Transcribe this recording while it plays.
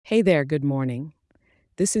Hey there, good morning.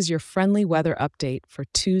 This is your friendly weather update for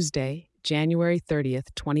Tuesday, January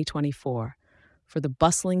 30th, 2024, for the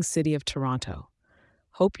bustling city of Toronto.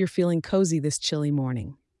 Hope you're feeling cozy this chilly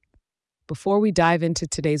morning. Before we dive into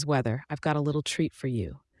today's weather, I've got a little treat for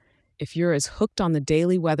you. If you're as hooked on the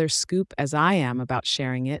daily weather scoop as I am about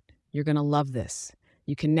sharing it, you're going to love this.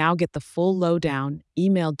 You can now get the full lowdown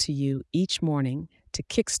emailed to you each morning to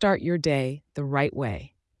kickstart your day the right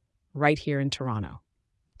way, right here in Toronto.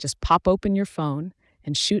 Just pop open your phone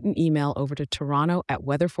and shoot an email over to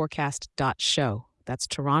toronto@weatherforecast.show. That's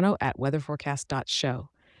toronto@weatherforecast.show.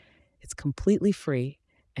 It's completely free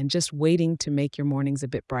and just waiting to make your mornings a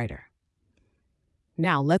bit brighter.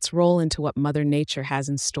 Now, let's roll into what Mother Nature has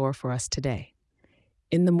in store for us today.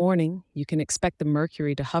 In the morning, you can expect the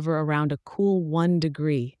mercury to hover around a cool 1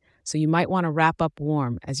 degree, so you might want to wrap up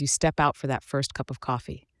warm as you step out for that first cup of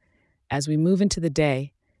coffee. As we move into the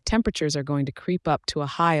day, temperatures are going to creep up to a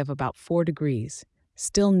high of about 4 degrees.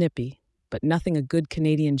 Still nippy, but nothing a good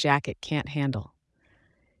Canadian jacket can't handle.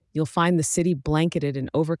 You'll find the city blanketed in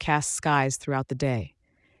overcast skies throughout the day.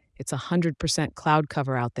 It's 100% cloud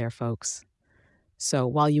cover out there, folks. So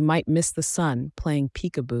while you might miss the sun playing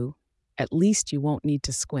peekaboo, at least you won't need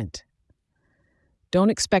to squint. Don't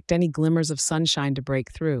expect any glimmers of sunshine to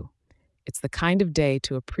break through. It's the kind of day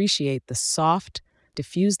to appreciate the soft,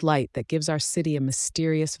 diffused light that gives our city a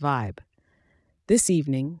mysterious vibe. This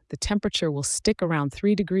evening, the temperature will stick around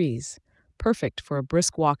 3 degrees, perfect for a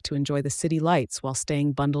brisk walk to enjoy the city lights while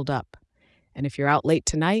staying bundled up. And if you're out late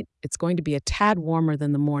tonight, it's going to be a tad warmer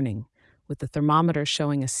than the morning, with the thermometer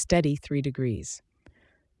showing a steady 3 degrees.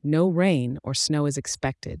 No rain or snow is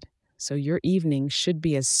expected, so your evening should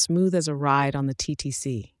be as smooth as a ride on the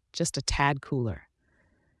TTC, just a tad cooler.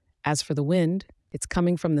 As for the wind, it's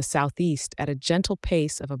coming from the southeast at a gentle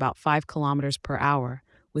pace of about 5 kilometers per hour,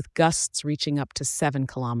 with gusts reaching up to 7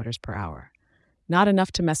 kilometers per hour. Not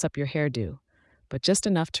enough to mess up your hairdo, but just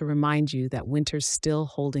enough to remind you that winter's still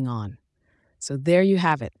holding on. So there you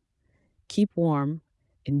have it. Keep warm,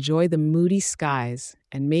 enjoy the moody skies,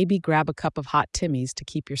 and maybe grab a cup of hot Timmy's to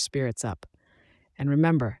keep your spirits up. And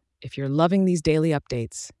remember, if you're loving these daily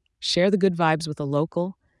updates, share the good vibes with a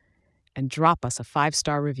local and drop us a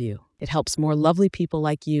 5-star review. It helps more lovely people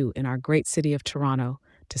like you in our great city of Toronto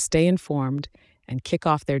to stay informed and kick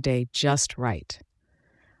off their day just right.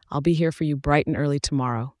 I'll be here for you bright and early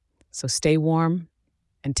tomorrow, so stay warm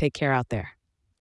and take care out there.